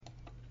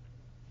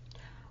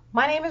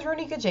My name is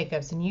Ronika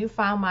Jacobs, and you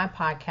found my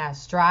podcast,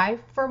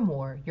 Strive for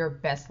More, Your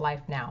Best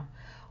Life Now.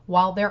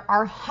 While there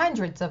are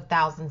hundreds of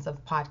thousands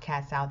of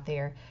podcasts out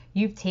there,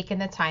 you've taken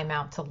the time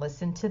out to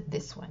listen to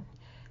this one.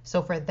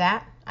 So for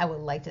that, I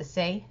would like to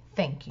say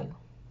thank you.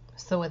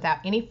 So without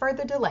any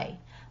further delay,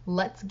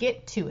 let's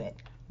get to it.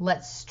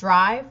 Let's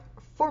strive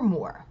for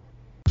more.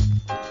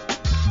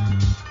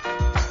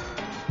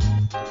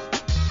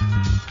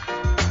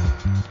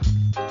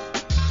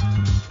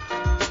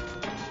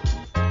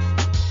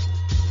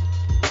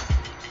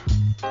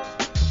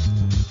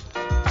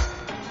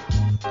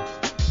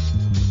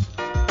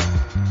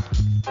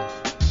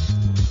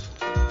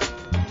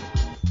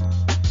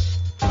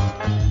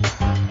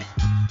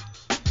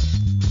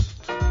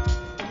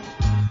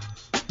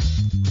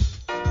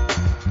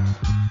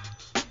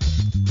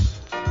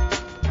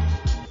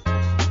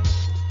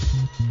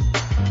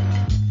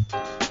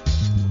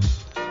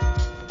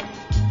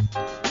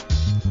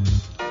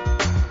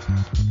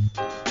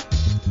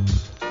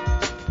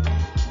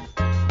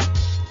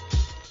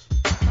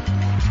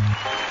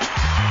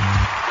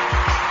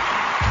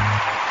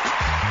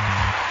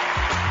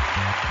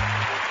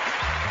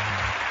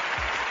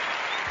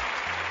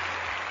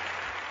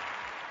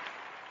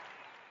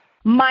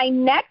 My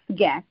next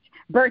guest,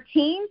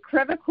 Berthine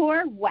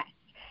West,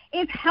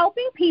 is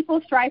helping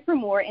people strive for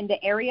more in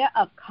the area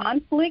of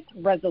conflict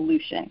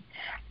resolution.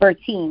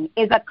 Berthine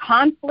is a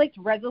conflict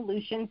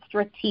resolution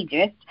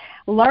strategist,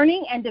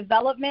 learning and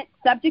development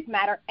subject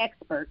matter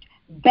expert,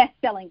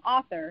 best-selling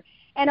author,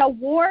 and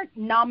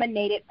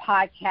award-nominated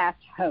podcast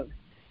host.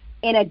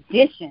 In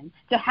addition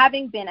to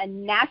having been a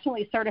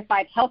nationally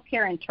certified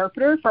healthcare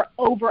interpreter for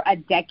over a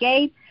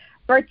decade,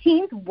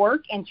 Berthine's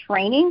work and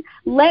training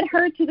led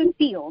her to the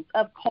fields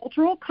of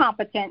cultural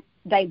competence,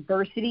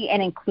 diversity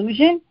and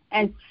inclusion,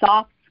 and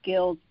soft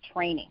skills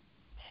training.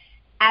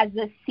 As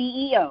the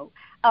CEO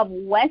of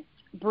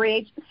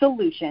Westbridge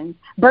Solutions,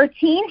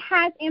 Berthine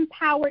has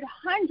empowered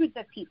hundreds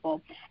of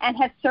people and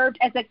has served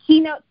as a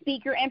keynote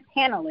speaker and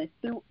panelist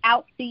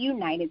throughout the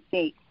United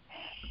States.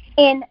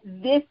 In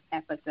this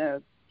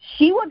episode,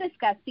 she will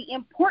discuss the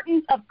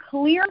importance of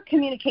clear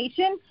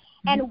communication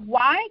and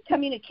why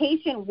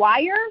communication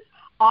wires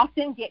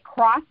often get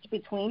crossed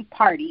between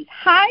parties.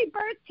 Hi,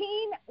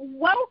 Berthine.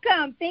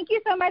 Welcome. Thank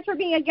you so much for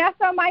being a guest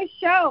on my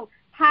show.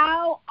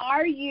 How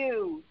are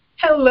you?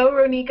 Hello,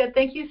 Ronika.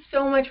 Thank you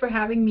so much for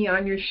having me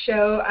on your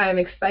show. I'm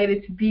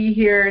excited to be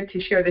here to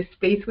share this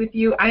space with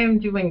you. I am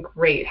doing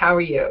great. How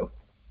are you?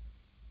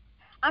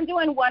 I'm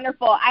doing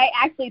wonderful. I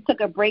actually took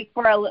a break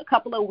for a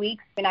couple of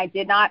weeks, and I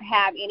did not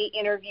have any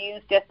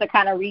interviews just to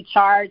kind of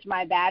recharge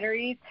my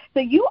batteries.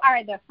 So you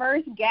are the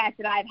first guest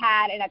that I've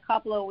had in a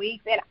couple of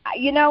weeks, and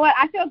you know what?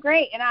 I feel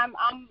great, and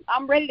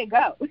I'm ready to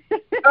go.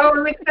 Oh,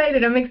 I'm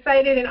excited. I'm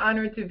excited and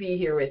honored to be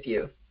here with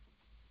you.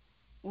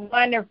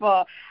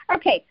 Wonderful.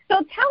 Okay, so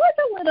tell us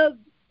a little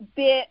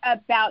bit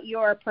about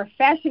your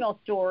professional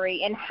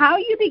story and how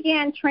you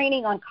began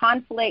training on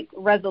conflict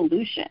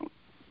resolution.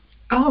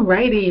 All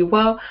righty.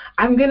 Well,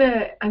 I'm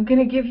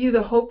gonna give you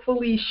the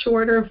hopefully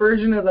shorter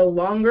version of the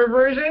longer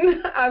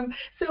version.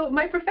 So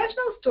my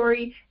professional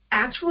story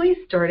actually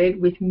started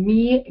with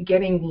me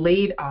getting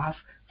laid off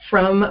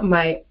from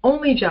my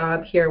only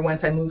job here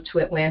once I moved to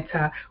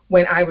Atlanta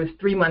when I was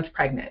 3 months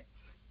pregnant.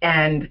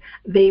 And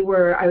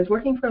I was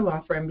working for a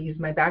law firm because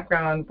my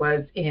background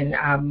was in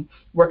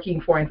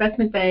working for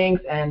investment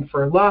banks and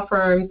for law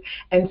firms.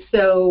 And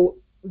so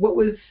what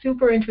was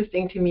super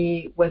interesting to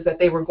me was that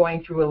they were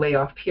going through a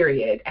layoff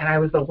period, and I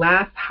was the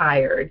last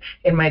hired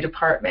in my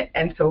department.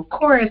 And so, of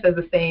course, as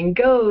the saying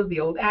goes, the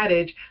old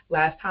adage,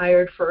 last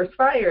hired, first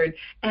fired.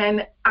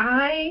 And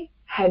I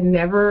had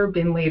never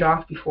been laid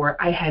off before.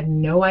 I had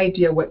no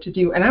idea what to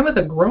do, and I was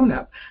a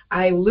grown-up.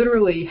 I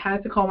literally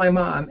had to call my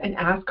mom and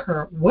ask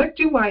her, what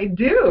do I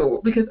do?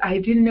 Because I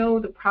didn't know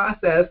the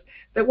process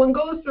that one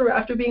goes through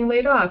after being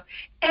laid off.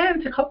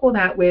 And to couple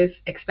that with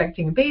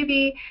expecting a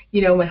baby,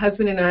 my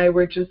husband and I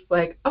were just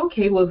like,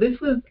 okay, well, this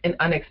was an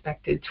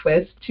unexpected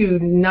twist to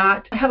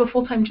not have a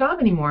full-time job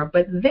anymore.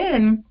 But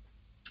then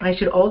I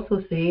should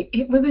also say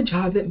it was a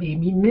job that made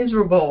me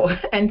miserable.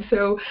 And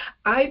so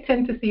I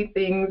tend to see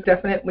things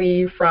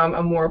definitely from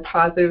a more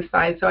positive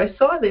side. So I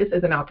saw this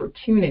as an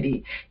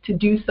opportunity to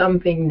do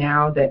something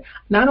now that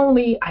not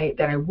only I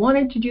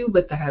wanted to do,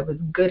 but that I was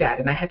good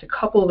at. And I had to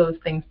couple those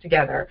things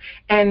together.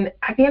 And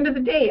at the end of the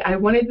day, I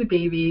wanted the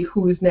baby,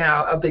 who's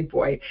now a big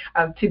boy,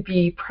 to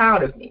be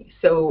proud of me.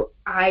 So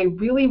I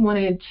really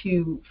wanted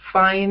to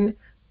find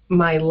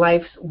my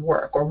life's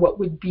work, or what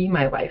would be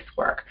my life's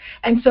work.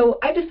 And so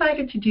I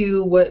decided to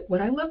do what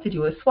I love to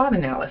do, a SWOT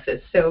analysis.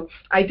 So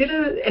I did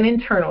an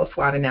internal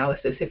SWOT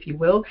analysis, if you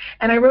will,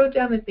 and I wrote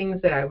down the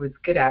things that I was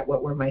good at,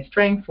 what were my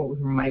strengths, what were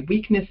my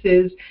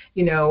weaknesses,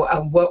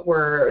 what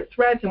were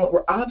threats and what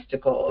were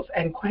obstacles.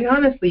 And quite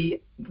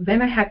honestly,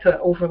 then I had to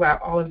overlap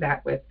all of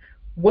that with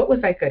what was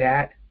I good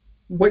at,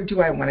 what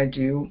do I want to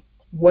do,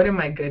 what am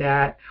I good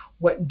at,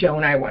 what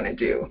don't I want to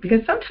do?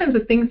 Because sometimes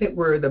the things that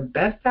we're the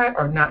best at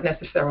are not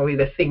necessarily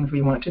the things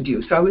we want to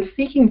do. So I was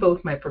seeking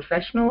both my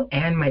professional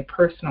and my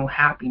personal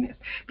happiness,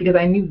 because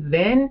I knew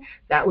then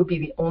that would be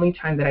the only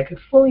time that I could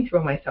fully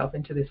throw myself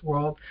into this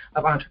world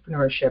of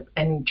entrepreneurship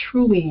and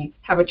truly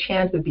have a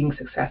chance of being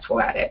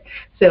successful at it.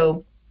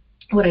 So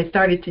what I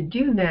started to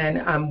do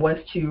then was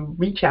to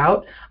reach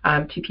out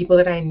to people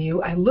that I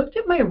knew. I looked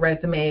at my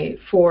resume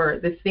for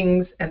the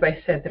things, as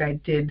I said, that I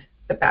did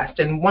the best.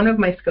 And one of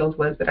my skills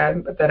was that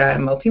I'm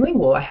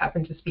multilingual. I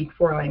happen to speak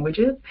 4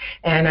 languages.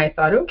 And I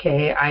thought,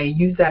 okay, I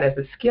use that as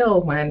a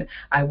skill when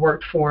I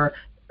worked for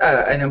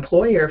an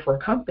employer for a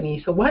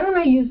company, so why don't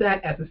I use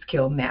that as a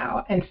skill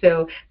now? And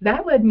so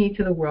that led me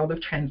to the world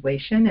of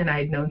translation, and I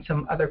had known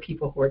some other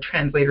people who were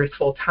translators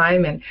full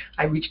time, and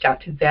I reached out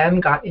to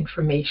them, got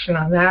information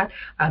on that,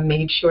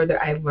 made sure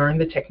that I learned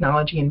the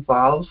technology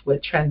involved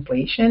with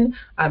translation,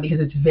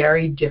 because it's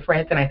very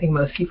different than I think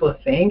most people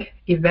think.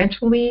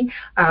 Eventually,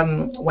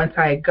 once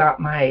I got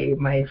my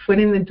foot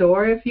in the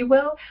door, if you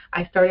will,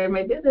 I started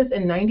my business,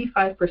 and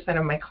 95%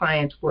 of my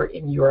clients were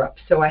in Europe,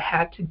 so I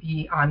had to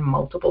be on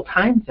multiple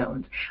time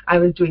zones. I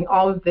was doing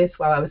all of this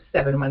while I was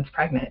 7 months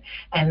pregnant.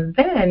 And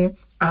then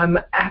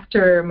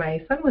after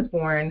my son was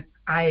born,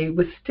 I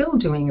was still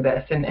doing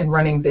this and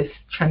running this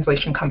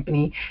translation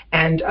company.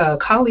 And a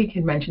colleague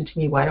had mentioned to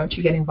me, why don't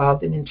you get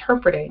involved in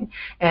interpreting?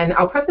 And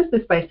I'll preface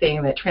this by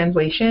saying that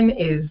translation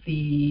is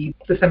the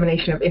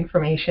dissemination of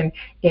information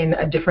in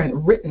a different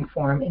written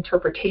form.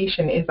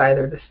 Interpretation is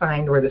either the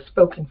signed or the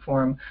spoken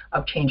form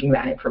of changing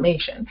that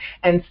information.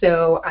 And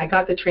so I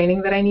got the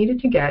training that I needed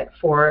to get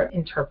for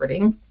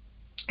interpreting.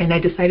 And I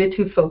decided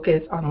to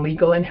focus on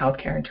legal and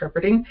healthcare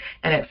interpreting.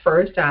 And at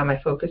first,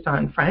 I focused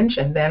on French,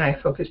 and then I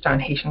focused on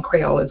Haitian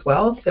Creole as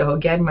well. So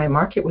again, my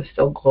market was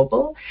still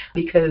global,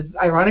 because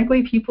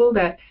ironically, people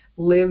that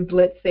lived,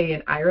 let's say,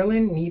 in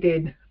Ireland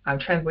needed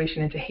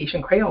translation into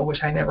Haitian Creole,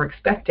 which I never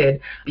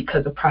expected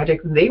because of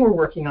projects they were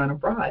working on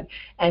abroad.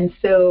 And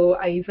so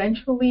I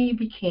eventually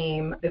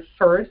became the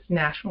first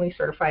nationally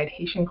certified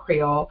Haitian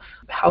Creole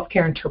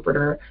healthcare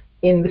interpreter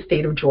in the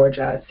state of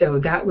Georgia. So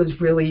that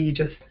was really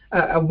just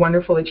a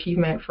wonderful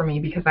achievement for me,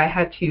 because I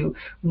had to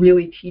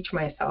really teach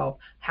myself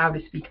how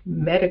to speak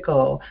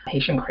medical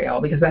Haitian Creole,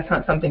 because that's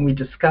not something we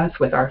discuss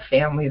with our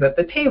families at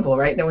the table,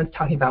 right? No one's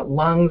talking about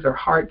lungs or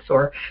hearts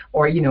or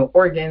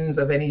organs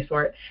of any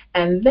sort.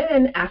 And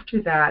then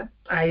after that,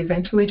 I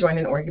eventually joined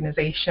an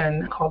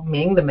organization called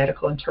MING, the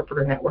Medical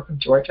Interpreter Network of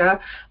Georgia.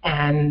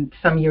 And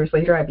some years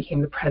later, I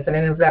became the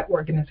president of that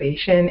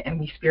organization, and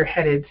we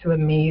spearheaded some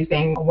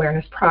amazing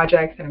awareness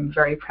projects that I'm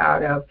very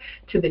proud of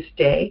to this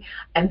day.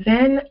 And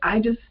then I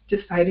just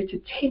decided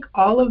to take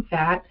all of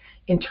that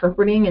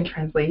interpreting and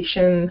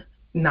translation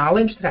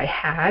knowledge that I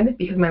had,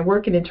 because my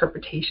work in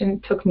interpretation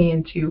took me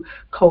into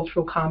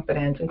cultural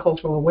competence and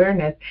cultural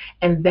awareness,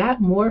 and that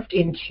morphed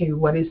into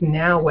what is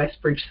now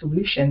Westbridge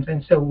Solutions.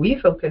 And so we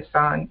focus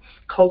on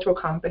cultural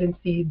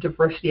competency,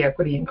 diversity,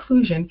 equity,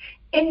 inclusion,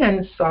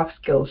 and soft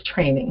skills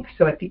training.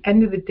 So at the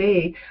end of the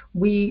day,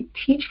 we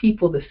teach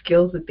people the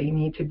skills that they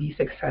need to be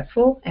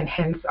successful, and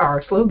hence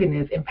our slogan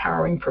is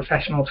empowering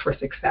professionals for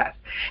success.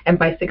 And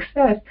by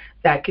success,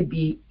 that could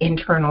be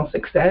internal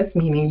success,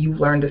 meaning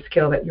you've learned a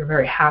skill that you're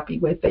very happy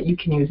with that you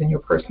can use in your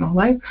personal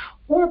life,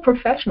 or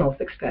professional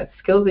success,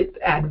 skills that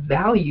add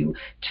value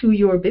to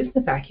your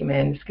business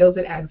acumen, skills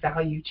that add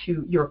value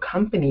to your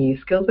company,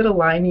 skills that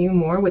align you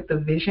more with the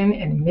vision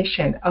and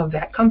mission of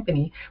that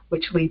company,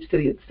 which leads to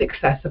the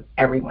success of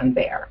everyone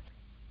there.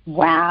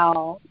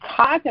 Wow.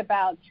 Talk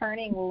about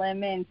turning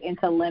lemons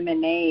into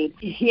lemonade.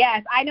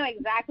 Yes, I know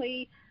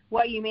exactly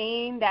what you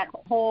mean, that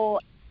whole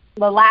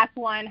the last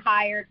one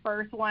hired,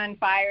 first one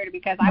fired,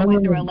 because I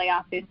went through a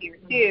layoff this year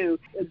too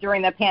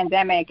during the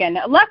pandemic, and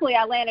luckily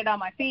I landed on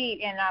my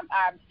feet, and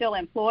I'm still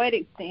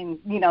employed, and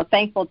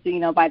thankful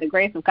to by the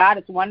grace of God.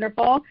 It's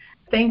wonderful.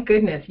 Thank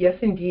goodness. Yes,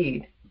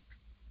 indeed.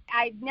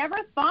 I never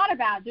thought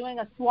about doing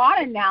a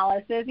SWOT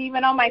analysis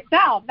even on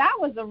myself. That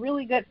was a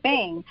really good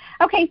thing.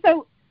 Okay,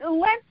 so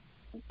let's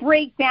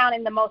break down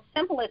in the most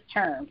simplest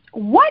terms.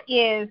 What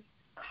is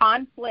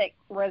conflict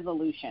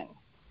resolution?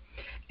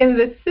 In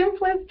the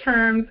simplest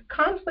terms,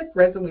 conflict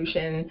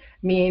resolution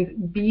means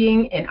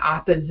being in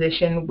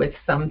opposition with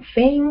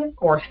something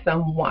or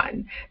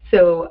someone.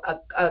 So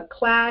a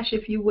clash,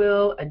 if you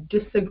will, a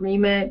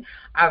disagreement.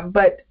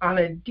 But on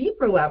a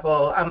deeper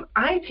level,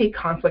 I take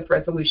conflict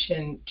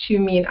resolution to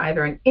mean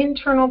either an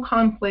internal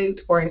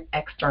conflict or an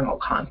external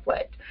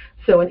conflict.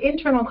 So an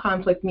internal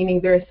conflict,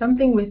 meaning there is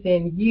something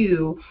within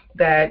you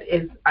that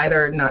is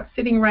either not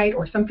sitting right,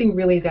 or something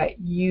really that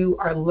you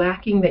are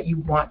lacking that you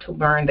want to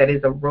learn, that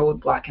is a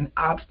roadblock, an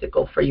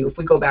obstacle for you, if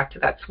we go back to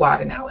that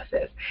SWOT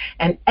analysis.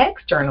 And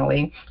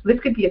externally, this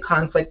could be a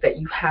conflict that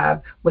you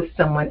have with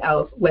someone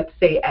else, let's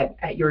say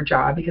at your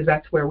job, because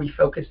that's where we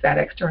focus that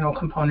external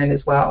component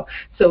as well.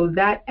 So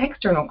that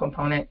external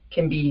component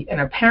can be an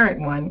apparent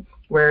one,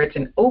 where it's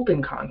an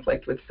open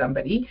conflict with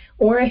somebody,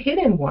 or a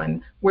hidden one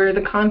where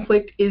the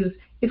conflict is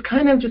is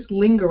kind of just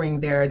lingering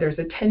there. There's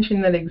a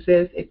tension that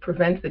exists. It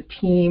prevents a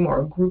team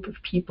or a group of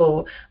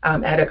people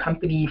at a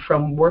company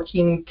from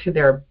working to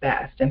their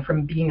best and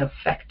from being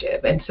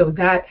effective. And so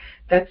that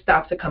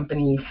stops a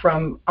company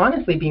from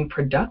honestly being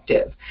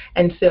productive.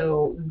 And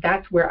so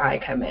that's where I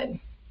come in.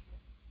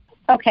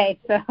 Okay,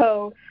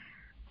 so,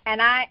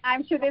 and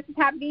I'm sure this has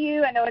happened to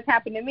you. I know it's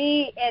happened to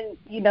me, and,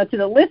 to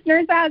the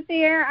listeners out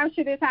there, I'm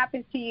sure this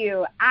happens to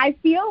you. I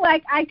feel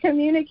like I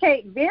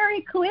communicate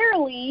very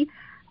clearly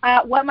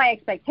what my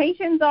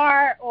expectations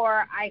are,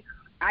 or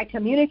I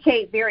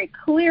communicate very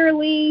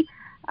clearly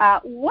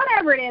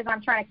whatever it is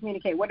I'm trying to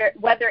communicate,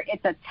 whether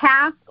it's a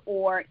task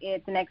or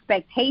it's an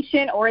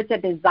expectation or it's a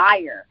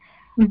desire.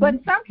 Mm-hmm. But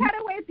some kind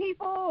of way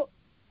people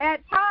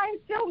at times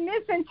still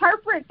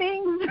misinterpret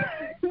things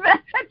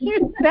that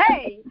you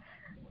say.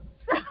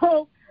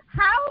 So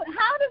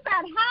how does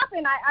that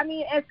happen? I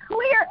mean, as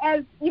clear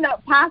as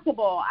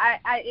possible.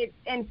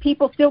 And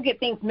people still get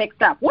things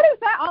mixed up. What is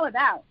that all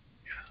about?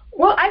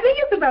 Well, I think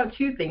it's about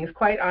two things,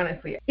 quite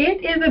honestly.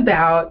 It is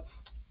about,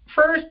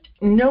 first,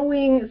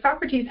 knowing.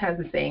 Socrates has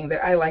a saying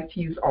that I like to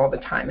use all the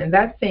time, and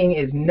that saying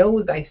is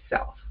know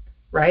thyself,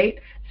 right?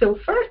 So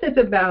first, it's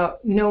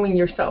about knowing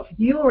yourself.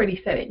 You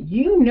already said it.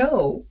 You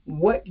know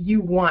what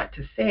you want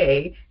to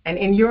say, and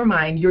in your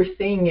mind, you're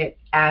saying it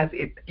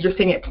you're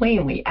saying it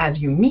plainly as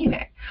you mean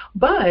it.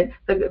 But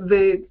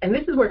and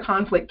this is where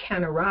conflict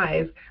can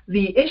arise.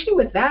 The issue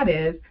with that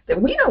is that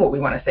we know what we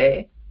want to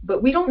say,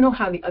 but we don't know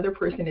how the other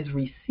person is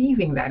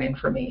receiving that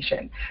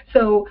information.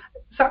 So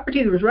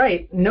Socrates was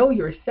right. Know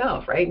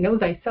yourself, right? Know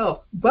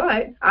thyself.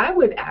 But I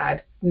would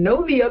add,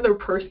 know the other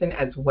person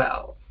as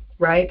well.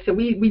 Right? So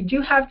we do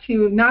have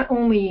to not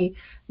only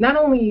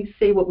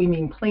say what we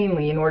mean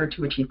plainly in order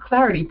to achieve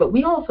clarity, but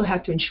we also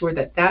have to ensure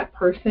that that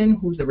person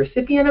who's the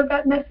recipient of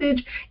that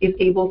message is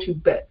able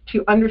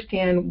to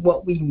understand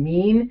what we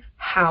mean,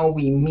 how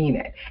we mean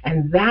it.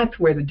 And that's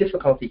where the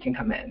difficulty can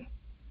come in.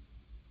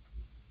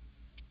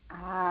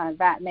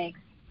 That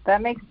makes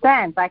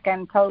sense. I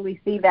can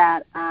totally see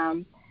that.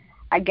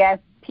 I guess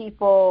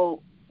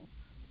people,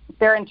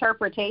 their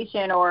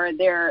interpretation or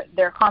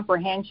their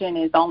comprehension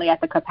is only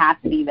at the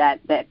capacity that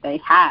they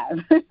have.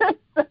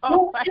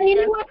 Well,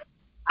 you know what?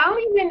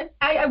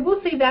 I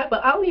will say that,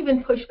 but I'll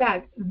even push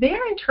back.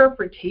 Their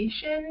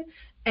interpretation,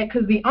 and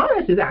because the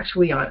onus is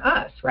actually on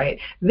us, right?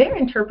 Their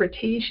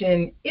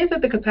interpretation is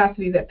at the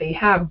capacity that they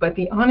have, but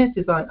the onus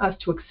is on us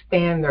to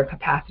expand their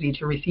capacity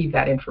to receive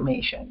that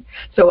information.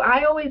 So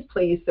I always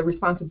place the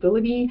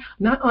responsibility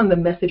not on the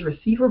message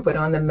receiver, but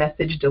on the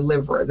message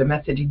deliverer, the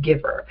message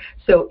giver.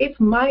 So it's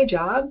my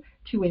job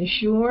to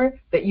ensure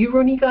that you,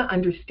 Ronika,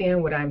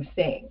 understand what I'm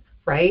saying,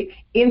 right,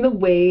 in the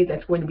way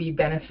that's going to be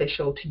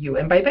beneficial to you.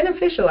 And by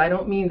beneficial, I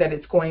don't mean that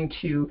it's going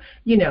to,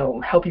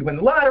 help you win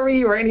the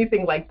lottery or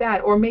anything like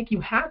that, or make you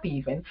happy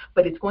even,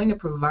 but it's going to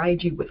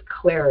provide you with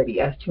clarity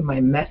as to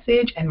my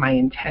message and my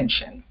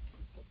intention.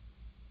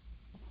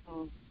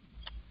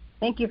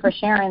 Thank you for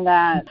sharing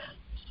that.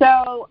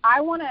 So I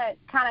want to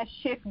kind of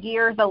shift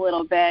gears a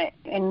little bit,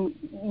 and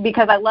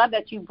because I love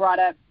that you brought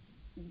up,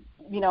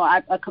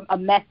 a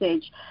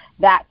message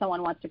that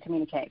someone wants to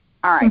communicate.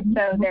 All right,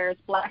 so there's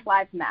Black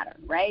Lives Matter,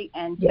 right?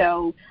 And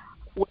so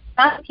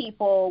some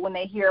people, when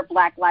they hear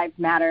Black Lives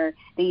Matter,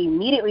 they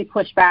immediately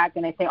push back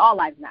and they say all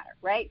lives matter,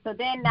 right? So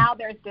then now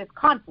there's this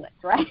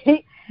conflict,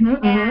 right?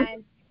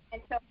 And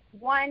so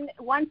one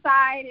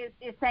side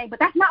is saying, but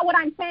that's not what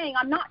I'm saying.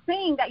 I'm not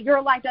saying that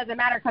your life doesn't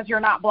matter because you're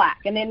not Black.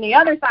 And then the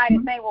other side is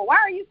saying, well, why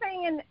are you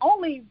saying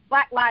only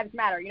Black Lives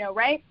Matter,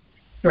 right?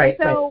 Right.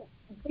 So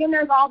then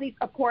there's all these,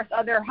 of course,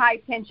 other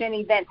high-tension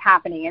events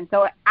happening. And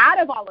so out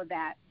of all of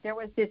that, there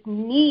was this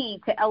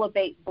need to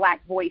elevate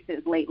Black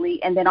voices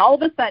lately. And then all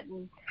of a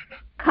sudden,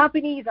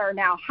 companies are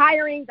now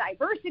hiring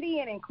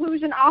diversity and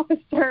inclusion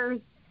officers.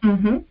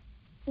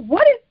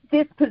 What is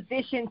this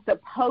position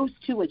supposed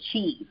to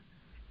achieve?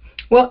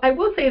 Well, I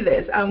will say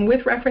this,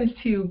 with reference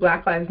to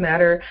Black Lives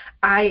Matter,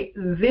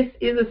 this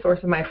is a source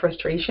of my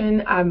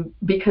frustration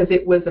because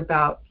it was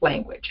about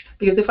language.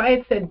 Because if I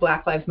had said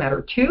Black Lives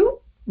Matter too,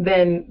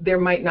 then there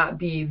might not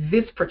be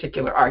this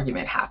particular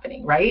argument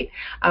happening, right?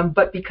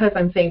 But because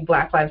I'm saying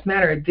Black Lives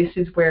Matter, this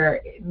is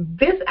where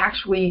this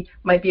actually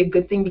might be a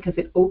good thing because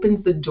it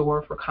opens the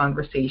door for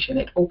conversation.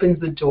 It opens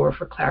the door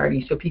for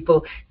clarity so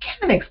people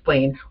can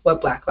explain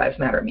what Black Lives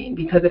Matter mean.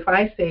 Because if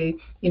I say,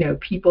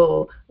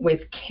 people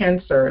with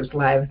cancer's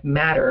lives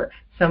matter,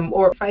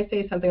 or if I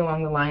say something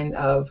along the line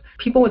of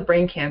people with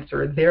brain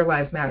cancer, their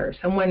lives matter,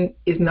 someone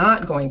is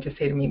not going to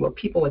say to me, well,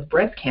 people with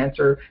breast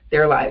cancer,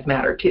 their lives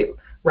matter too.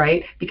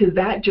 Right? Because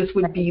that just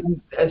would be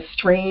a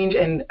strange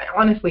and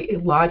honestly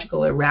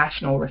illogical,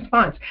 irrational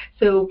response.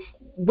 So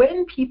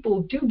when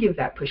people do give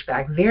that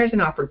pushback, there's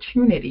an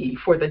opportunity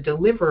for the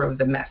deliverer of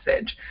the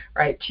message,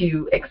 right,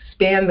 to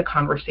expand the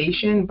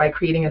conversation by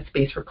creating a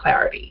space for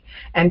clarity.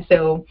 And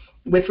so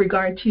with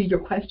regard to your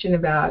question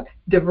about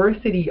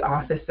diversity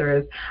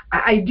officers,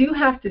 I do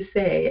have to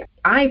say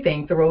I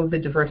think the role of the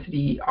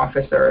diversity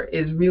officer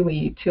is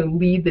really to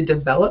lead the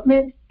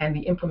development and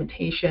the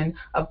implementation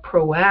of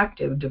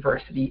proactive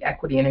diversity,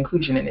 equity, and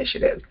inclusion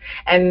initiatives.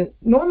 And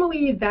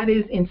normally that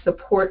is in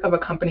support of a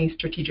company's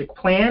strategic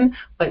plan,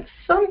 but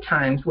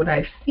sometimes what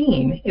I've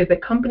seen is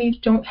that companies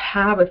don't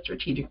have a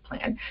strategic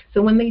plan.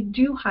 So when they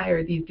do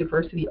hire these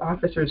diversity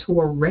officers who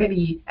are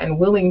ready and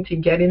willing to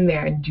get in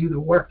there and do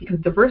the work, because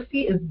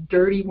diversity is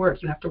dirty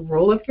work. You have to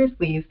roll up your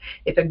sleeves.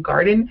 It's a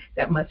garden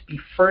that must be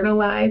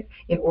fertilized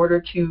in order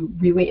to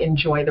really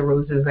enjoy the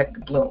roses that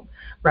bloom,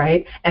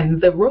 right?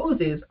 And the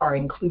roses are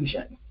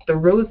inclusion. The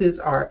roses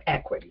are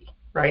equity,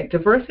 right?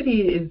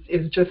 Diversity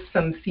is just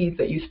some seeds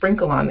that you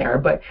sprinkle on there,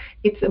 but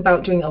it's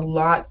about doing a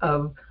lot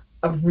of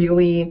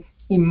really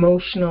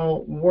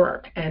emotional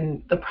work.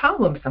 And the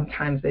problem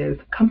sometimes is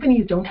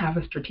companies don't have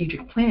a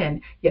strategic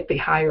plan, yet they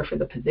hire for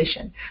the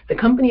position. The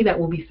company that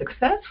will be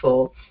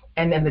successful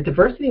and then the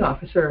diversity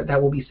officer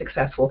that will be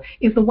successful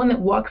is the one that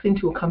walks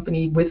into a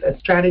company with a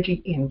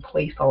strategy in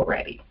place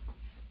already.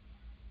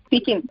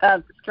 Speaking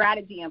of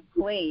strategy in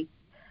place,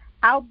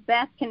 how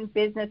best can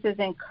businesses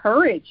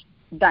encourage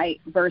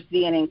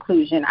diversity and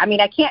inclusion? I mean,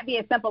 it can't be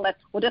as simple as,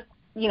 well, just,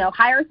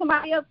 hire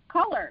somebody of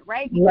color,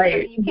 right?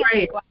 Right,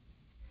 right.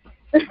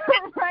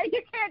 Right?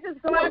 You can't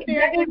just go out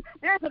there and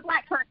there's a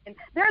black person,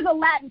 there's a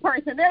Latin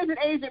person, there's an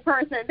Asian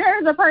person,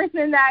 there's a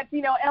person that's,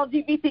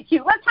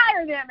 LGBTQ. Let's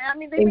hire them. I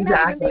mean, they may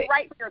not even be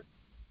right for your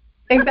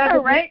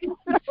Exactly. Right?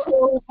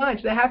 So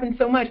much. That happens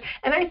so much.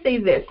 And I say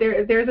this,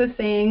 there's a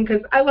saying,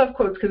 because I love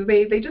quotes because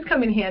they just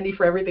come in handy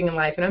for everything in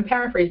life, and I'm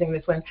paraphrasing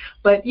this one,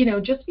 but,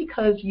 just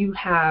because you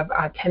have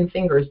 10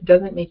 fingers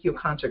doesn't make you a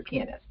concert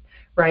pianist,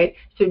 right?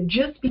 So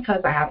just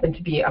because I happen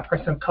to be a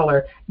person of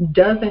color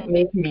doesn't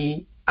make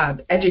me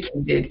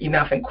educated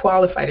enough and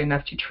qualified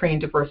enough to train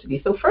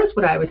diversity. So first,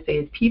 what I would say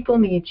is people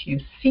need to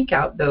seek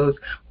out those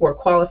who are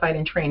qualified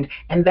and trained,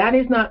 and that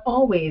is not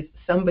always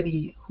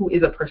somebody who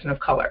is a person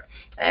of color.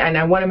 And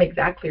I want to make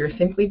that clear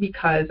simply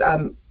because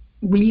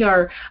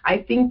I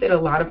think that a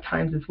lot of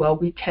times as well,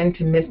 we tend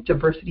to miss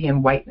diversity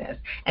and whiteness,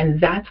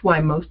 and that's why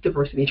most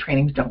diversity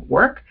trainings don't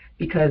work,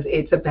 because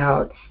it's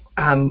about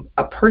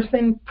a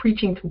person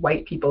preaching to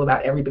white people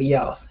about everybody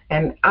else.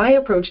 And I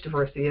approach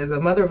diversity as a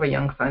mother of a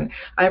young son.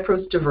 I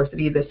approach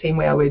diversity the same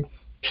way I would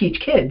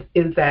teach kids,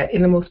 is that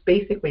in the most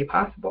basic way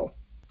possible.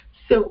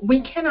 So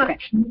we cannot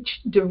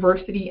teach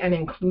diversity and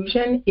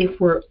inclusion if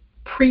we're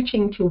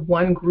preaching to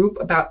one group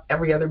about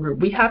every other group.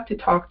 We have to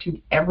talk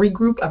to every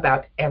group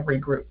about every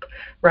group,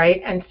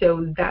 right? And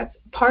so that's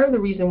part of the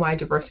reason why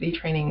diversity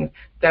trainings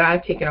that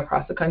I've taken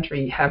across the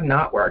country have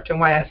not worked, and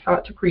why I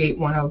sought to create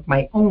one of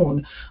my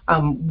own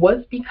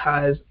was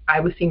because I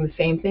was seeing the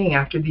same thing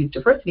after these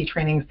diversity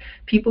trainings.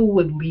 People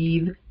would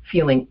leave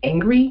feeling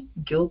angry,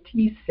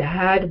 guilty,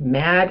 sad,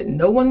 mad.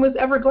 No one was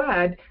ever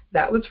glad,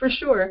 that was for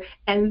sure.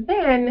 And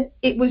then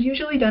it was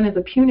usually done as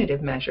a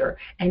punitive measure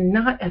and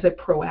not as a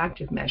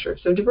proactive measure.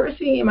 So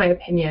diversity, in my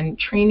opinion,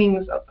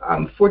 trainings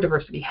for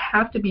diversity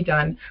have to be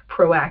done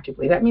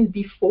proactively. That means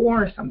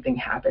before something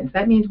happens.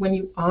 That means when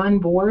you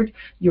onboard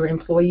your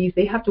employees,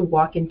 they have to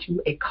walk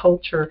into a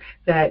culture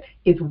that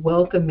is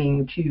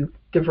welcoming to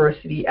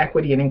diversity,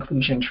 equity, and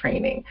inclusion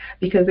training.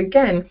 Because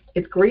again,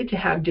 it's great to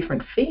have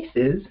different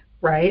faces,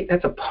 right?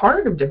 That's a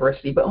part of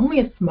diversity, but only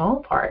a small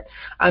part.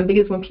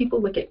 Because when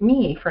people look at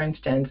me, for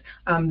instance,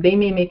 they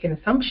may make an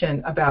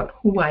assumption about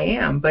who I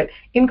am, but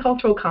in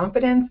cultural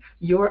competence,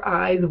 your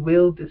eyes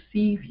will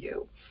deceive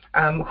you.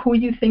 Who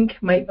you think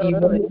might be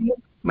one of you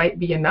might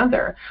be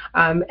another.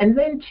 And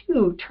then,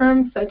 too,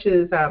 terms such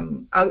as,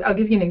 I'll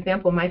give you an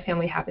example. My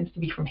family happens to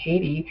be from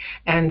Haiti,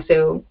 and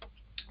so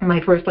my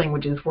first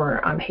languages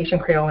were Haitian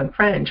Creole and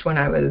French when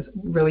I was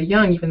really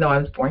young, even though I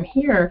was born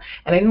here.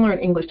 And I didn't learn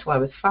English till I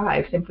was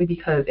 5, simply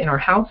because in our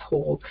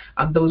household,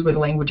 those were the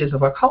languages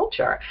of our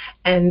culture.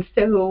 And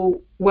so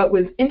what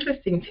was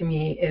interesting to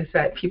me is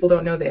that people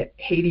don't know that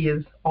Haiti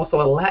is also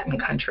a Latin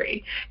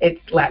country.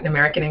 It's Latin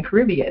American and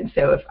Caribbean.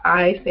 So if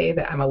I say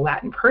that I'm a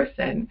Latin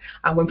person,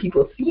 when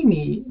people see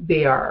me,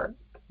 they are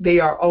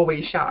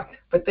always shocked.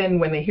 But then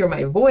when they hear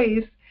my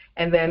voice,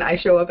 and then I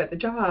show up at the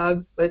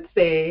job, let's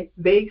say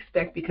they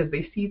expect, because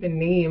they see the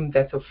name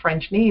that's a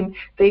French name,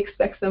 they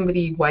expect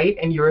somebody white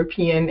and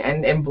European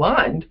and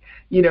blonde,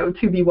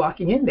 to be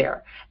walking in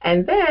there.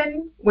 And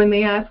then when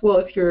they ask, well,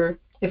 if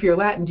you're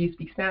Latin, do you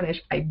speak Spanish?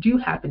 I do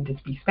happen to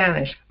speak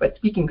Spanish, but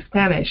speaking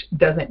Spanish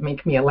doesn't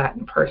make me a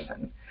Latin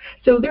person.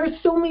 So there are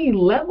so many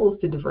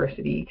levels to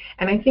diversity,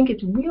 and I think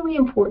it's really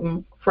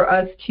important for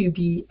us to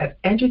be as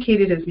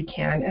educated as we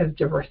can as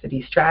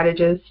diversity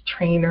strategists,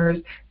 trainers,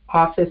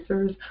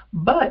 officers,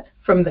 but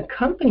from the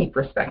company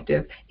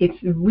perspective,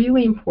 it's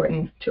really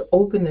important to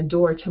open the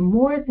door to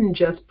more than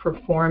just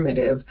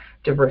performative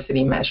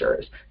diversity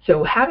measures.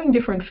 So having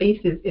different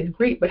faces is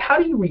great, but how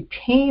do you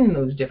retain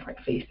those different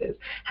faces?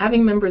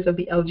 Having members of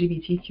the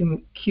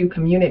LGBTQ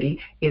community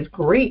is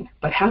great,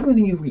 but how do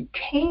you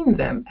retain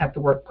them at the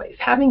workplace?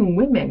 Having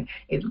women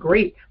is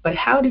great, but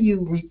how do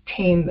you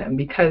retain them?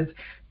 Because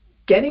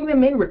getting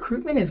them in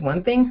recruitment is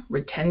one thing,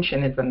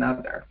 retention is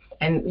another.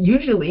 And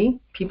usually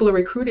people are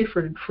recruited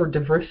for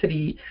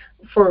diversity,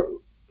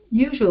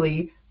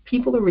 usually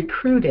people are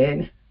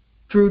recruited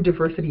through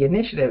diversity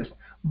initiatives,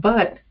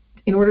 but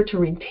in order to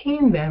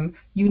retain them,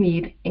 you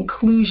need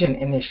inclusion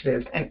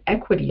initiatives and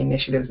equity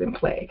initiatives in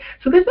play.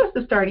 So this has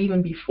to start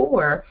even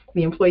before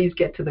the employees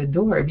get to the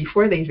door,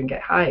 before they even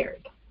get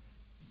hired.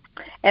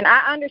 And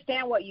I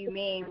understand what you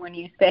mean when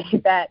you say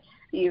that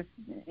you've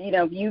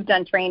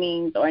done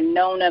trainings or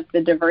known of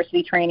the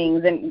diversity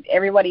trainings, and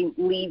everybody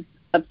leaves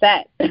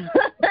upset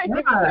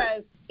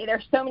because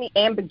there's so many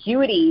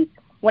ambiguities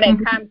when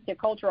it comes to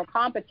cultural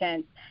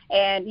competence,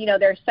 and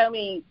there's so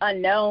many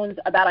unknowns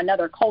about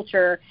another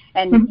culture,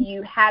 and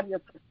you have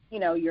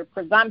your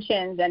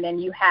presumptions, and then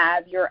you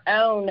have your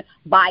own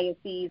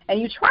biases, and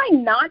you try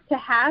not to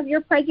have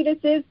your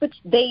prejudices, but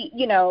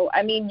you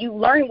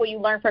learn what you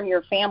learn from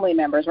your family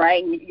members,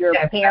 right? Your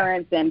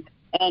parents,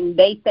 and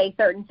they say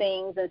certain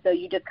things, and so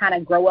you just kind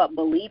of grow up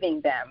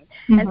believing them.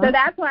 And so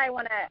that's why I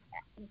want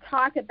to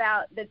talk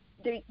about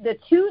the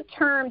two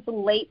terms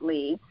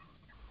lately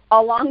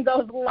along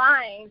those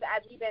lines,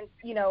 as we've been,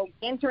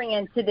 entering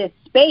into this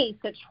space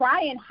to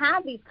try and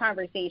have these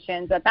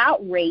conversations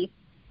about race,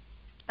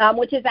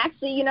 which is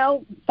actually,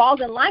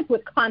 falls in line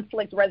with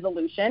conflict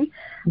resolution,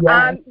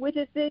 which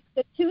is the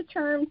two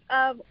terms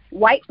of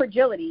white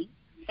fragility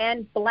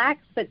and black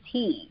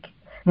fatigue.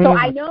 So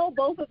I know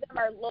both of them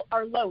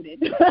are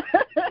loaded.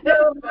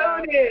 They're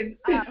loaded.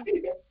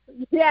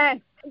 Yes.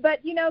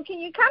 But, can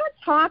you kind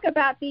of talk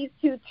about these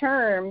two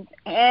terms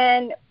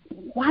and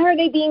why are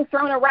they being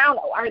thrown around?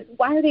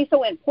 Why are they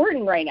so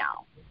important right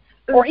now?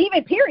 Or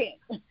even period?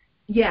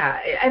 Yeah,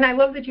 and I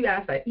love that you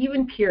asked that,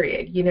 even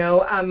period.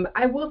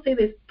 I will say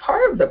this,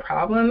 part of the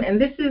problem, and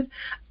this is,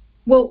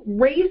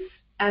 race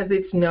as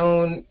it's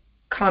known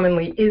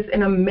commonly is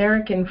an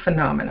American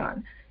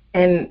phenomenon.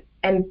 And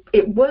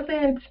it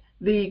wasn't,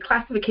 the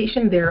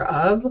classification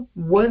thereof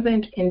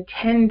wasn't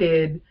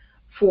intended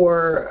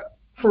for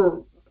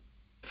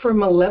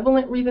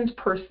malevolent reasons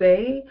per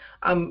se.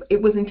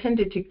 It was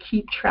intended to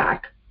keep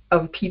track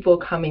of people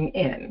coming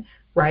in,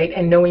 right,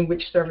 and knowing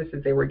which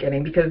services they were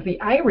getting, because the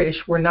Irish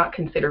were not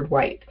considered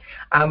white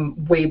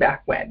way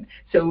back when.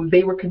 So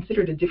they were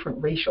considered a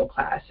different racial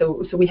class.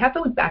 So we have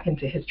to look back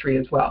into history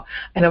as well.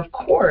 And of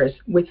course,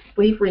 with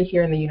slavery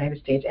here in the United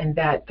States and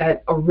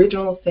that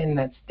original sin,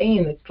 that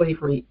stain that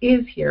slavery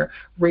is here,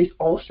 race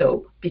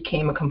also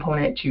became a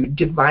component to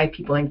divide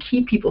people and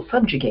keep people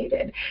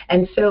subjugated.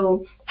 And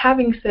so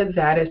having said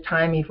that, as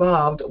time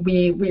evolved,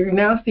 we're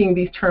now seeing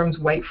these terms,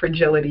 white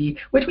fragility,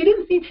 which we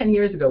didn't see 10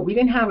 years ago. We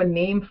didn't have a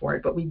name for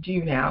it, but we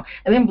do now.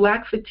 And then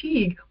black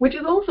fatigue, which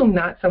is also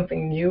not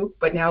something new,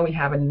 but now we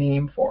have a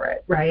name for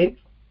it, right?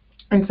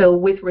 And so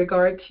with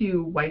regard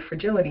to white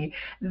fragility,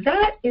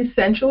 that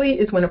essentially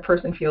is when a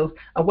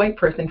white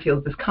person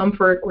feels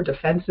discomfort or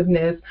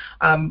defensiveness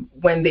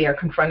when they are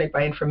confronted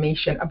by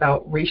information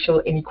about racial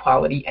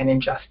inequality and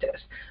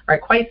injustice. All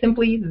right, quite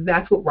simply,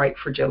 that's what white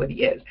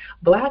fragility is.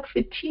 Black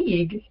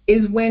fatigue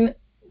is when,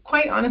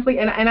 quite honestly,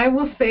 and I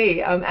will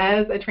say,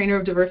 as a trainer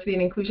of diversity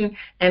and inclusion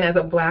and as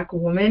a black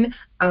woman,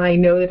 I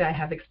know that I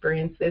have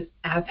experienced this,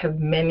 as have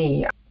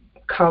many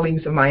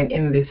colleagues of mine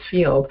in this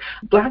field.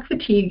 Black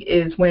fatigue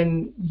is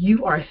when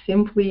you are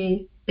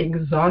simply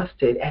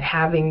exhausted at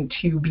having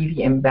to be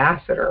the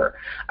ambassador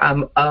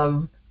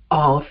of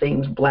all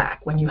things black,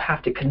 when you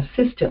have to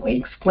consistently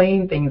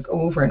explain things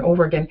over and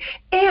over again.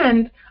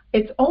 And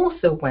it's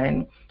also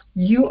when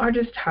you are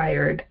just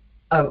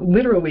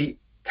literally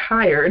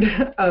tired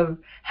of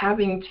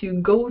having to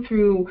go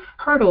through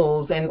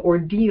hurdles and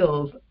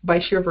ordeals by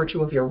sheer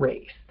virtue of your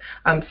race,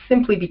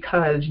 simply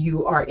because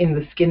you are in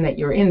the skin that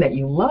you're in, that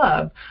you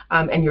love,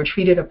 and you're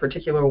treated a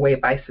particular way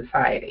by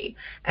society.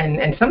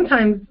 And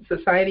sometimes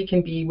society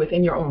can be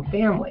within your own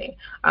family.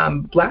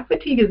 Black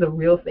fatigue is a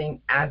real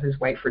thing, as is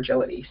white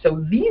fragility.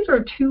 So these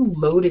are two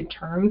loaded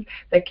terms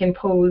that can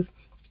pose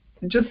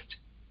just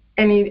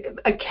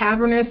a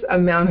cavernous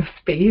amount of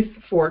space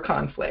for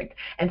conflict.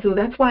 And so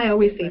that's why I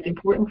always say it's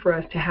important for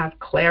us to have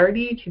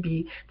clarity, to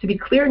be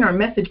clear in our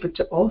message, but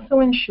to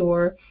also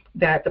ensure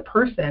that the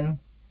person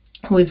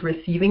who is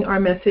receiving our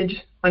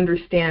message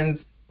understands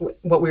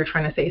what we're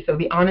trying to say. So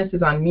the onus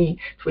is on me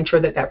to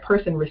ensure that that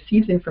person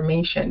receives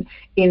information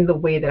in the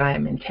way that I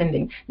am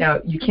intending.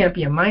 Now, you can't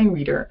be a mind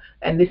reader,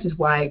 and this is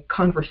why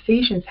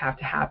conversations have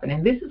to happen.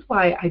 And this is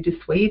why I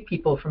dissuade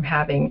people from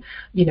having,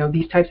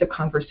 these types of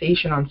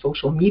conversation on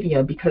social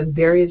media, because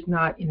there is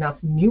not enough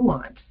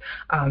nuance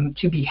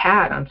to be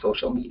had on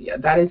social media.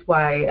 That is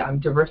why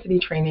diversity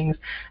trainings,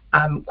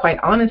 quite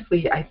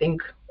honestly, I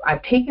think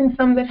I've taken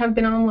some that have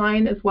been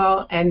online as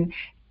well, and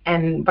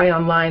by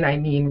online I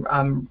mean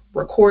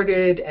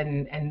recorded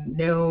and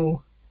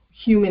no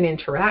human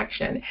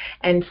interaction.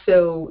 And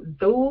so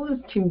those,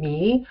 to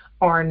me,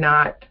 are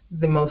not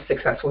the most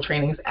successful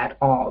trainings at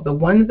all. The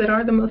ones that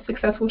are the most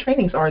successful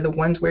trainings are the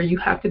ones where you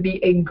have to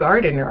be a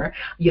gardener.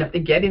 You have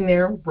to get in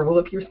there, roll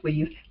up your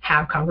sleeves,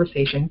 have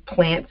conversation,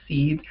 plant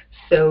seeds,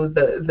 sow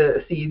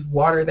the seeds,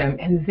 water them,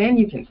 and then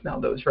you can smell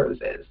those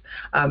roses.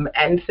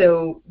 And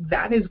so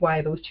that is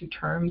why those two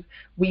terms,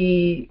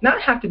 we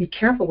not have to be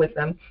careful with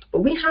them,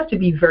 but we have to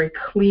be very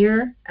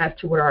clear as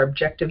to what our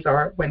objectives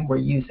are when we're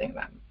using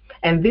them.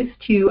 And this,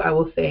 too, I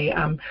will say,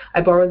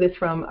 I borrowed this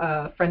from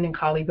a friend and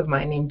colleague of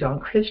mine named Dawn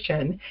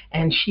Christian,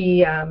 and she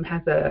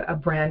has a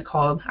brand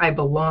called I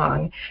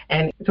Belong.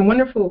 And it's a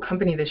wonderful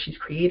company that she's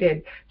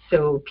created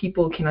so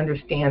people can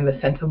understand the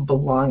sense of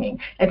belonging.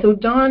 And so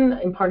Dawn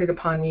imparted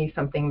upon me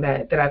something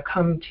that I've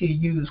come to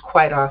use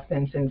quite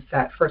often since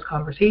that first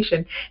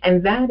conversation,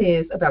 and that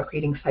is about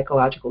creating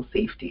psychological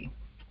safety.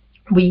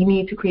 We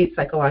need to create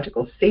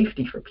psychological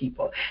safety for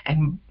people.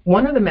 And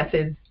one of the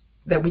methods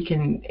that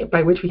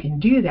by which we can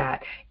do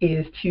that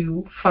is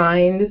to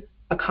find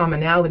a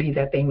commonality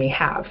that they may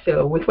have.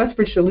 So with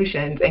Westbridge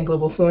Solutions and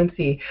Global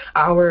Fluency,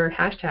 our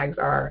hashtags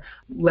are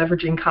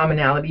leveraging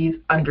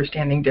commonalities,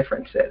 understanding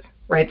differences,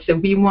 right? So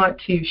we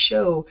want to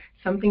show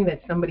something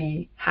that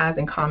somebody has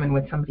in common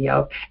with somebody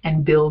else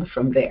and build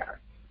from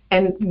there.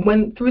 And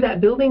when through that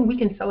building, we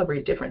can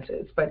celebrate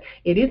differences. But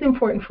it is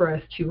important for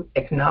us to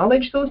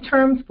acknowledge those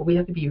terms, but we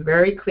have to be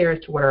very clear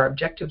as to what our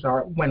objectives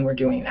are when we're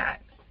doing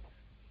that.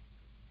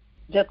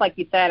 Just like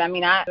you said, I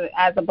mean,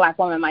 as a Black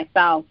woman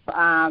myself,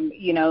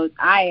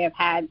 I have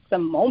had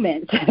some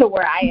moments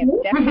where I have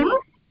definitely,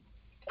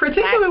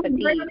 particularly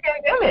during the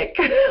pandemic,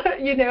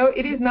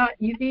 it is not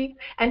easy.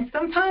 And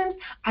sometimes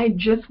I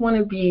just want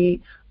to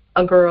be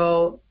a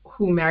girl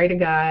who married a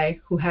guy,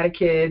 who had a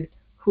kid,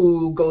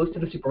 who goes to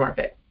the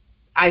supermarket.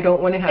 I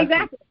don't want to have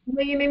to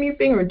explain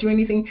anything or do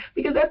anything,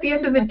 because at the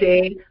end of the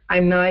day,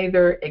 I'm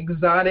neither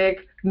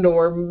exotic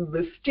nor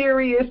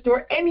mysterious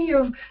nor any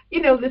of,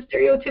 the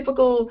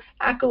stereotypical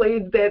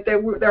accolades that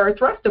are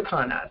thrust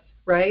upon us,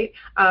 right?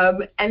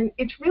 And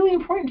it's really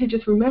important to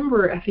just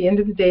remember at the end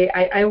of the day,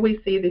 I always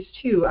say this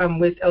too,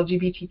 with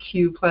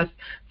LGBTQ plus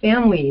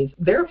families,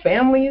 they're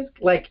families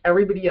like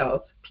everybody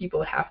else.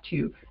 People have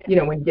to,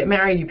 when you get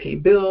married, you pay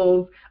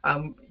bills,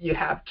 you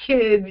have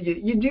kids,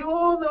 you do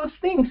all those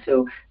things.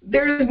 So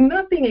there's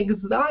nothing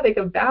exotic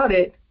about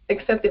it,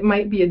 except it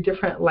might be a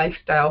different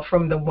lifestyle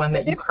from the one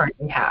that you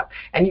currently have.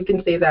 And you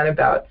can say that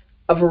about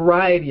a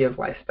variety of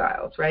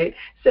lifestyles, right?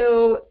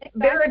 So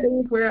there are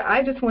days where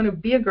I just want to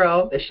be a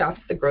girl that shops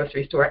at the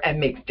grocery store and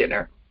makes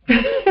dinner.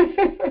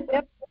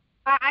 Yep.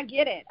 I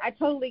get it. I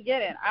totally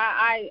get it.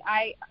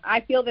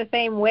 I feel the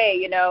same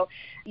way.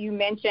 You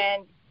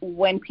mentioned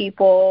when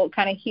people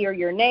kind of hear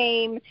your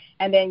name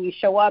and then you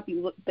show up,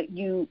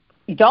 you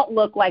don't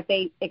look like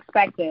they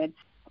expected.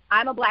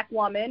 I'm a Black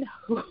woman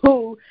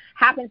who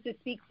happens to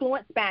speak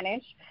fluent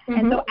Spanish. Mm-hmm.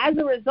 And so as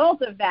a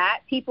result of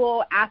that,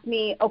 people ask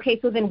me, okay,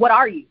 so then what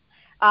are you?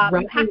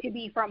 Right. You have to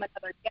be from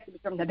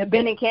the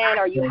Dominican,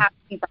 or you have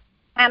to be from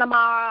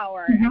Panama,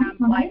 or and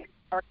I'm like,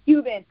 or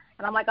Cuban.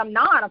 And I'm like, I'm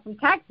not. I'm from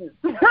Texas.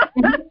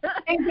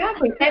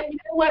 Exactly. And you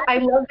know what? I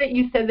love that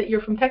you said that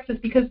you're from Texas,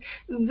 because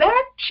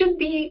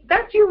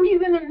that's your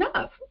reason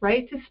enough,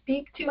 right? To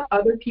speak to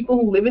other people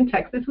who live in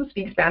Texas who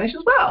speak Spanish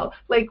as well.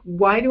 Like,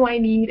 why do I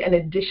need an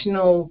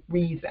additional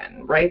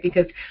reason, right?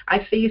 Because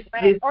I face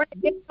this. Or an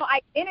additional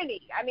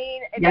identity. I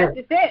mean, that's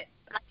just it.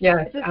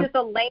 Yes. This is just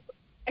a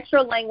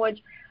extra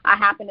language I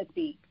happen to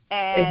speak.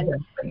 And,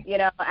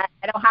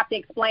 I don't have to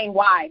explain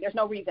why. There's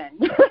no reason.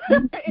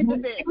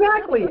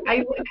 Exactly.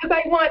 Because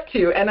I want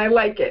to, and I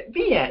like it.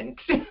 The end.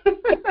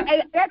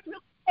 And that's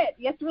really it.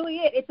 That's really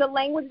it. It's a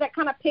language that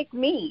kind of picked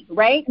me,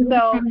 right?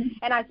 So,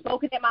 and I've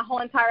spoken it my whole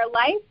entire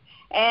life,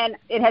 and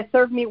it has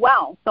served me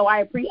well. So I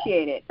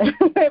appreciate it.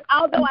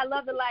 Although I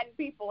love the Latin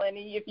people, and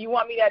if you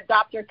want me to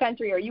adopt your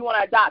country, or you want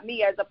to adopt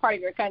me as a part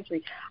of your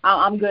country,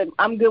 I'm good.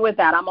 I'm good with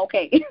that. I'm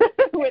okay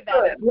with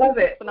that. Good. Love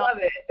it.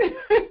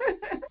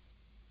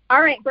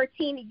 All right,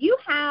 Berthine, you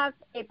have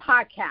a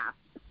podcast.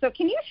 So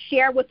can you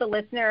share with the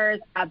listeners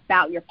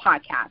about your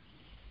podcast?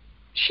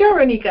 Sure,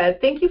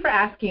 Anika. Thank you for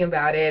asking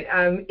about it.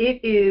 It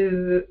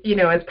is,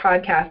 as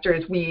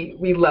podcasters,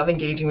 we love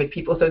engaging with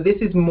people. So this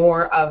is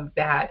more of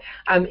that.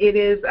 It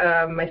is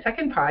my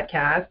second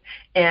podcast,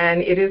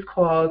 and it is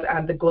called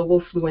the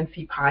Global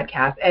Fluency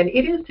Podcast. And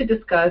it is to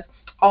discuss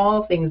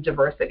all things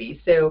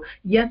diversity. So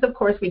yes, of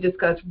course, we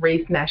discuss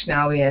race,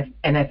 nationality,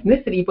 and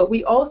ethnicity, but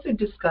we also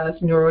discuss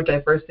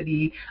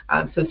neurodiversity,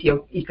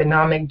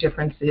 socioeconomic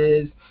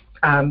differences,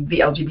 the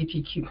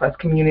LGBTQ plus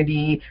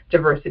community,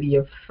 diversity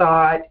of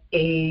thought,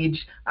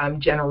 age,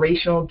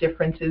 generational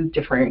differences,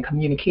 different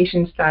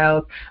communication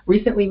styles.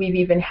 Recently, we've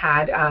even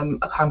had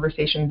a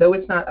conversation, though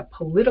it's not a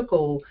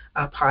political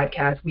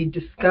podcast, we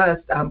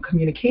discussed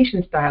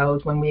communication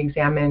styles when we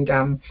examined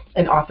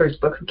an author's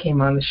book who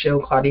came on the show,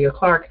 Claudia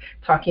Clark,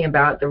 talking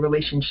about the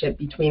relationship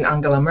between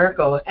Angela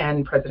Merkel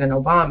and President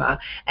Obama.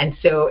 And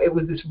so it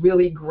was this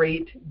really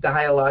great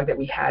dialogue that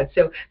we had.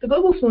 So the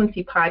Global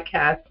Fluency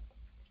Podcast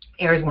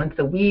airs once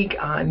a week.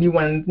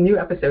 New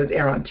episodes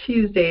air on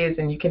Tuesdays,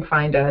 and you can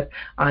find us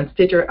on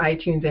Stitcher,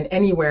 iTunes, and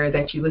anywhere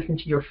that you listen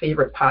to your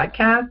favorite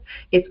podcast.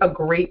 It's a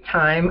great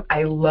time.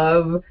 I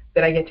love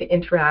that I get to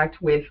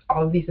interact with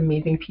all of these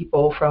amazing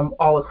people from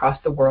all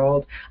across the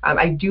world.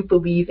 I do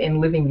believe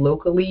in living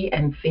locally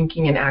and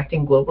thinking and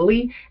acting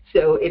globally.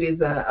 So it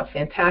is a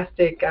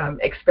fantastic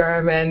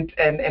experiment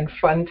and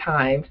fun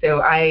time. So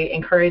I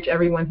encourage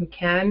everyone who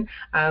can,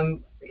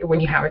 when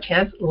you have a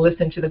chance,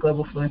 listen to the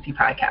Global Fluency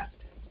podcast.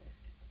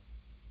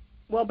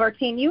 Well,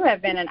 Berthine, you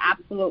have been an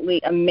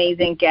absolutely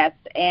amazing guest,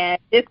 and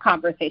this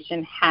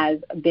conversation has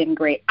been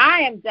great.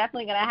 I am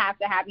definitely going to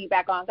have you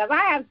back on because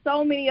I have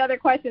so many other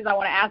questions I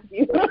want to ask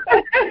you.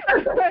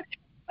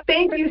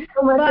 Thank you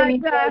so much.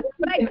 But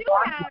I do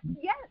have,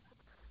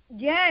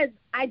 yes,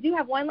 I do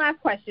have one last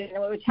question,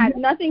 which has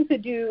nothing to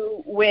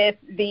do with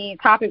the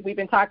topic we've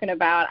been talking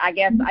about. I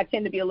guess I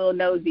tend to be a little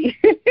nosy,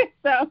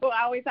 so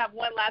I always have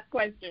one last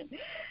question.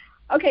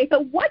 Okay,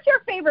 so what's your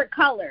favorite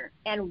color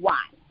and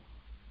why?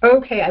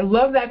 Okay, I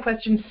love that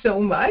question so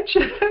much.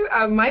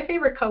 My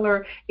favorite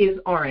color is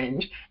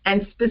orange,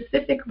 and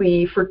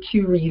specifically for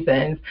two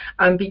reasons.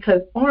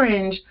 Because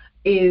orange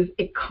is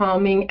a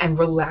calming and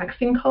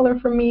relaxing color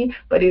for me,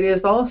 but it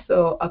is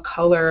also a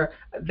color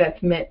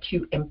that's meant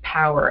to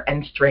empower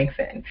and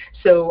strengthen.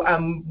 So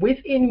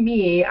within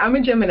me, I'm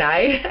a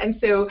Gemini, and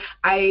so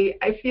I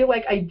feel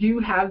like I do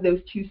have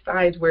those two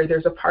sides where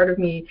there's a part of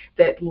me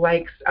that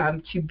likes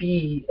to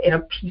be in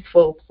a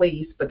peaceful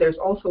place, but there's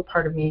also a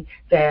part of me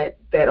that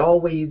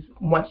always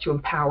wants to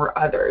empower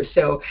others.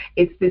 So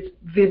it's this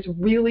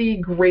really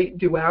great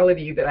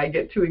duality that I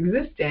get to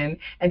exist in,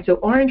 and so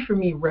orange for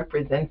me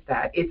represents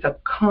that. It's a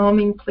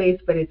calming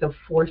place, but it's a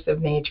force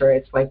of nature.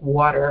 It's like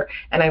water,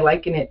 and I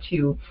liken it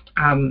to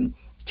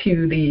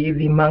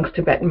the monks,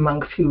 Tibetan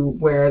monks, who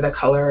wear the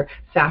color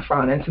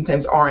saffron and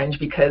sometimes orange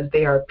because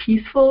they are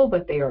peaceful,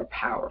 but they are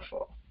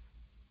powerful.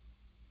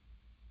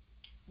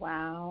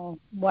 Wow.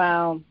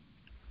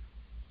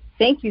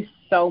 Thank you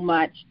so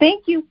much.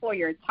 Thank you for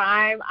your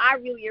time. I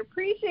really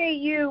appreciate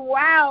you.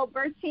 Wow,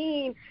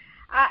 Berthine.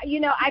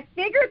 I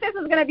figured this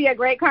was going to be a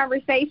great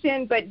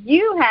conversation, but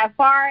you have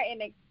far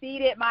and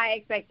exceeded my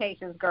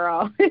expectations,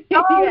 girl. Thank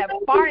you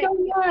so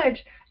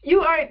much.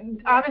 You are,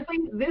 honestly,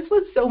 this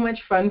was so much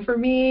fun for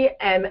me,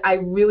 and I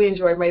really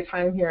enjoyed my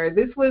time here.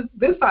 This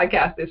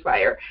podcast is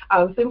fire,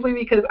 simply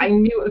because I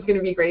knew it was going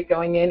to be great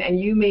going in, and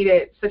you made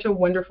it such a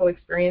wonderful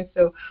experience.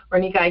 So,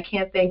 Ronika, I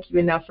can't thank you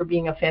enough for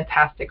being a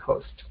fantastic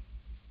host.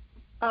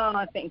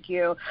 Oh, thank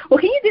you. Well,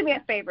 can you do me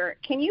a favor?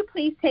 Can you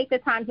please take the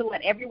time to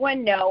let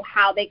everyone know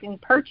how they can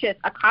purchase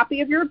a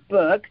copy of your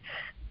book,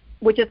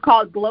 which is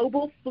called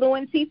Global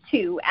Fluency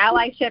 2,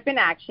 Allyship in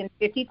Action,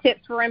 50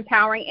 Tips for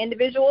Empowering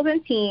Individuals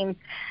and Teams,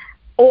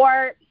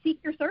 or seek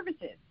your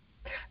services?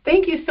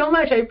 Thank you so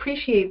much. I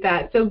appreciate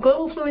that. So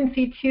Global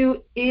Fluency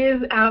 2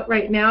 is out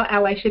right now,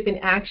 Allyship in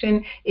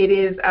Action. It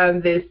is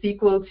the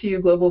sequel to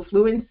Global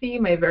Fluency,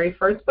 my very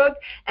first book.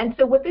 And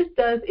so what this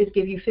does is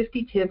give you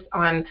 50 tips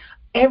on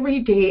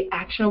everyday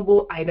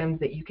actionable items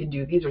that you can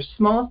do. These are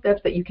small steps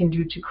that you can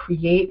do to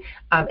create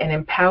an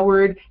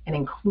empowered and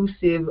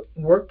inclusive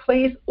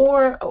workplace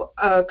or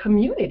a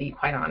community,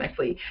 quite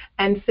honestly.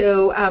 And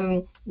so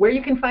where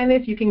you can find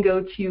this, you can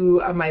go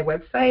to my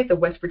website, the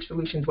Westbridge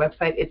Solutions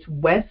website. It's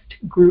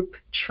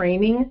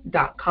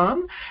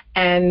westgrouptraining.com.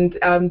 And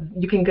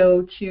you can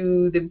go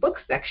to the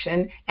book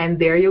section, and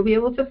there you'll be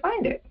able to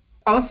find it.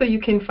 Also, you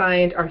can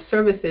find our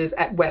services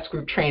at West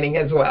Group Training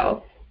as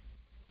well.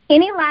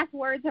 Any last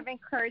words of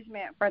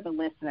encouragement for the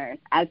listeners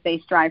as they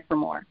strive for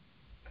more?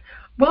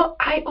 Well,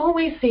 I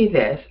always say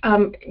this,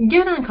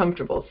 get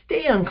uncomfortable,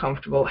 stay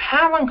uncomfortable,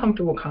 have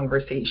uncomfortable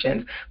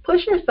conversations,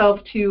 push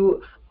yourself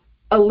to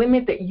a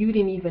limit that you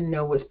didn't even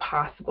know was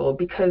possible,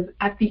 because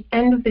at the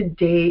end of the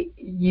day,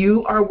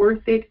 you are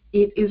worth it.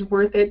 It is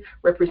worth it.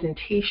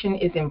 Representation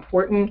is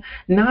important.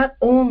 Not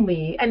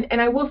only,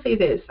 and I will say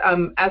this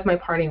as my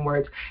parting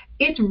words,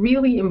 it's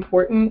really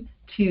important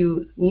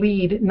to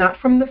lead not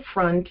from the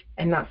front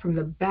and not from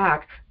the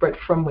back, but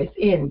from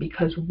within,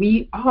 because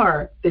we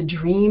are the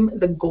dream,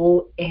 the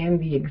goal, and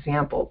the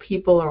example.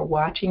 People are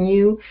watching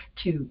you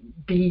to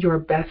be your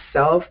best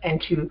self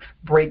and to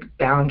break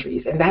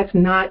boundaries. And that's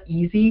not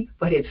easy,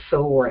 but it's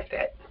so worth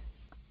it.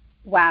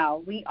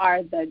 Wow, we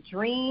are the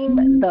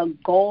dream, the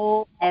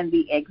goal, and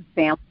the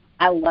example.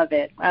 I love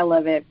it. I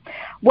love it.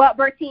 Well,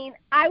 Berthine,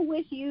 I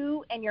wish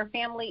you and your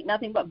family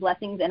nothing but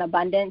blessings and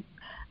abundance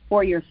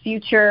for your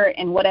future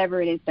and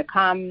whatever it is to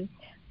come.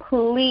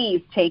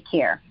 Please take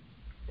care.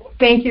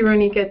 Thank you,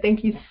 Ronika.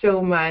 Thank you so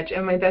much.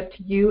 And my best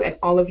to you and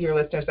all of your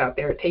listeners out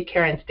there. Take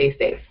care and stay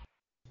safe.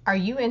 Are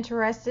you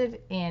interested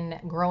in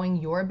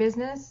growing your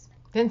business?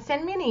 Then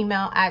send me an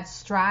email at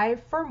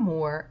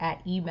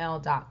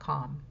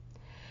striveformore@email.com.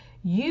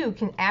 You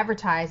can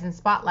advertise and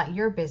spotlight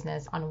your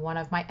business on one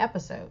of my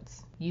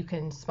episodes. You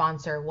can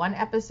sponsor one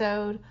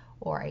episode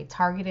or a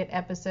targeted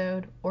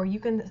episode, or you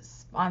can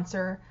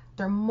sponsor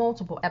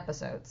multiple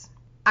episodes.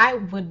 I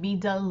would be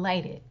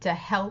delighted to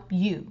help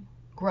you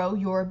grow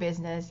your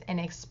business and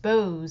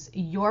expose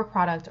your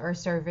product or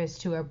service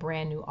to a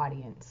brand new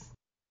audience.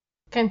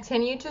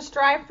 Continue to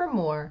strive for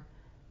more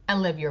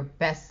and live your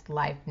best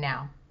life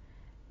now.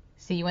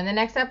 See you in the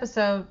next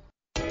episode.